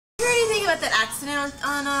about that accident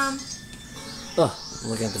on Oh, I'm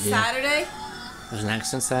looking at the view. Saturday? There's an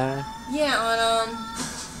accident Saturday? Yeah, on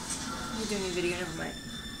you're doing a video, never mind.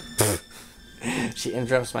 She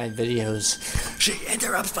interrupts my videos. She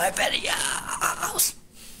interrupts my videos!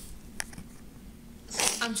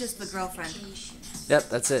 I'm just the girlfriend. Yep,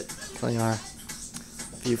 that's it. Killing our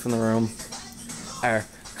view from the room. Our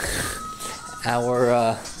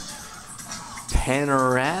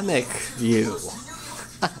panoramic view.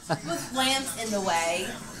 With lamps in the way.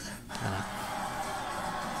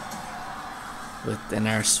 Within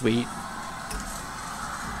our suite.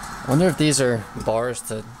 I wonder if these are bars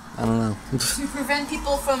to, I don't know. To prevent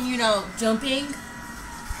people from, you know, jumping.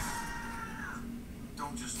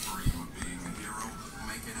 Don't just dream of being a hero.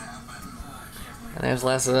 Make it happen. And there's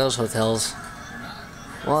last of those hotels.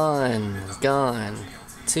 1 gone.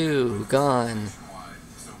 2 gone.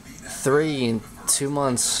 3 in 2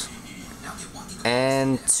 months.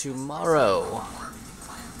 And tomorrow.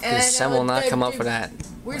 Because Sam will not come up for that.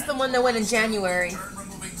 Where's the one that went in January?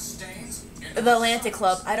 The Atlantic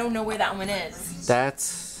Club. I don't know where that one is.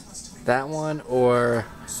 That's that one or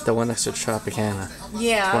the one next to Tropicana.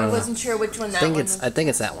 Yeah, I wasn't sure which one that one was. I think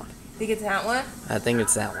it's that one. Think it's that one? I think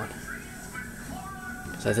it's that one.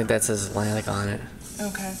 So I think that says Atlantic on it.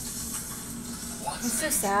 Okay. It's so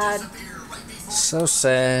sad. So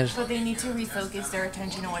sad. But they need to refocus their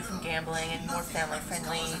attention away from gambling and more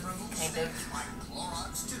family-friendly kind of.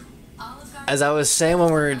 As I was saying when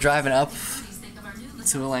we were driving up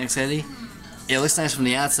to Atlantic City, it looks nice from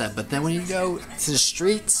the outside, but then when you go to the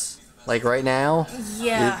streets, like right now,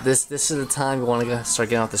 yeah, this is the time you want to go start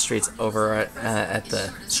getting off the streets over at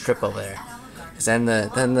the strip over there, because then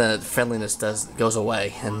the friendliness goes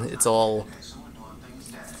away and it's all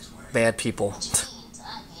bad people.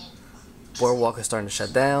 Boardwalk is starting to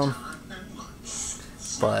shut down,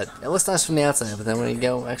 but it looks nice from the outside. But then when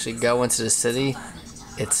you actually go into the city,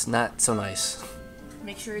 it's not so nice.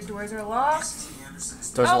 Make sure your doors are locked.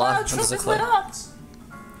 Doors are locked. Oh, Trump is lit up.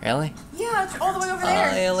 Really? Yeah, it's all the way over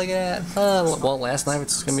there. Oh, yeah, look at that. Well, last night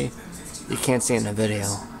it's gonna be. You can't see it in the video.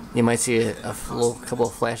 You might see a little couple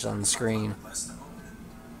of flashes on the screen.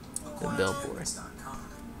 The billboard.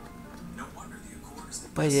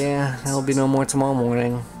 But yeah, there'll be no more tomorrow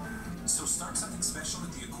morning.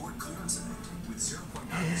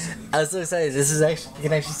 I was so excited. This is actually, you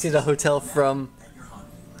can actually see the hotel from.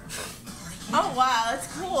 Oh wow, that's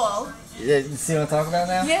cool. Yeah, you see what I'm talking about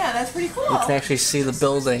now? Yeah, that's pretty cool. You can actually see the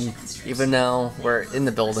building, even though we're in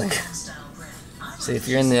the building. See, if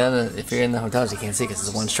you're in the hotels, you can't see because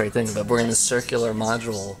it's one straight thing. But we're in the circular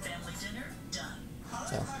module.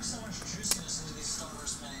 So,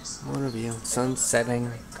 what a view! Sun's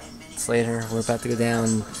setting. It's later. We're about to go down.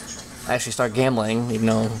 And actually, start gambling, even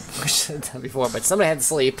though we should have done before. But somebody had to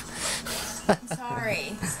sleep.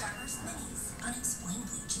 Sorry.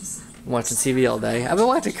 Watching TV all day. I've been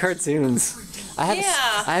watching cartoons. I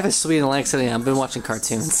have a suite in Atlantic City. I've been watching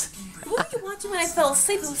cartoons. What were you watching when I fell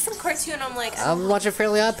asleep? It was some cartoon. I'm like. I'm watching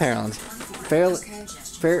Fairly Odd Parents. Fairly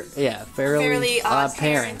Odd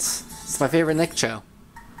Parents. It's my favorite Nick show.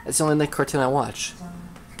 It's the only Nick cartoon I watch.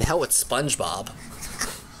 The hell with SpongeBob.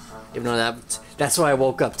 Even though that's why I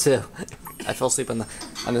woke up too. I fell asleep on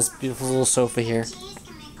this beautiful little sofa here.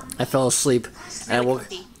 I fell asleep and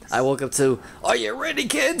I woke up to, "Are you ready,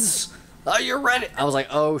 kids? Are you ready?" I was like,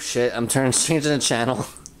 "Oh shit!" I'm changing the channel.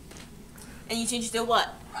 And you changed it to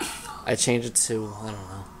what? I changed it to, I don't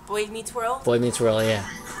know. Boy Meets World. Boy Meets World, yeah.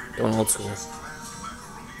 Going old school.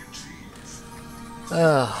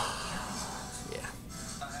 Yeah.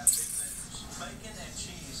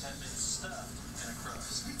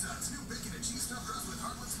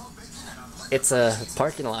 It's a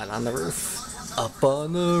parking lot on the roof. Up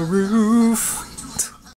on the roof.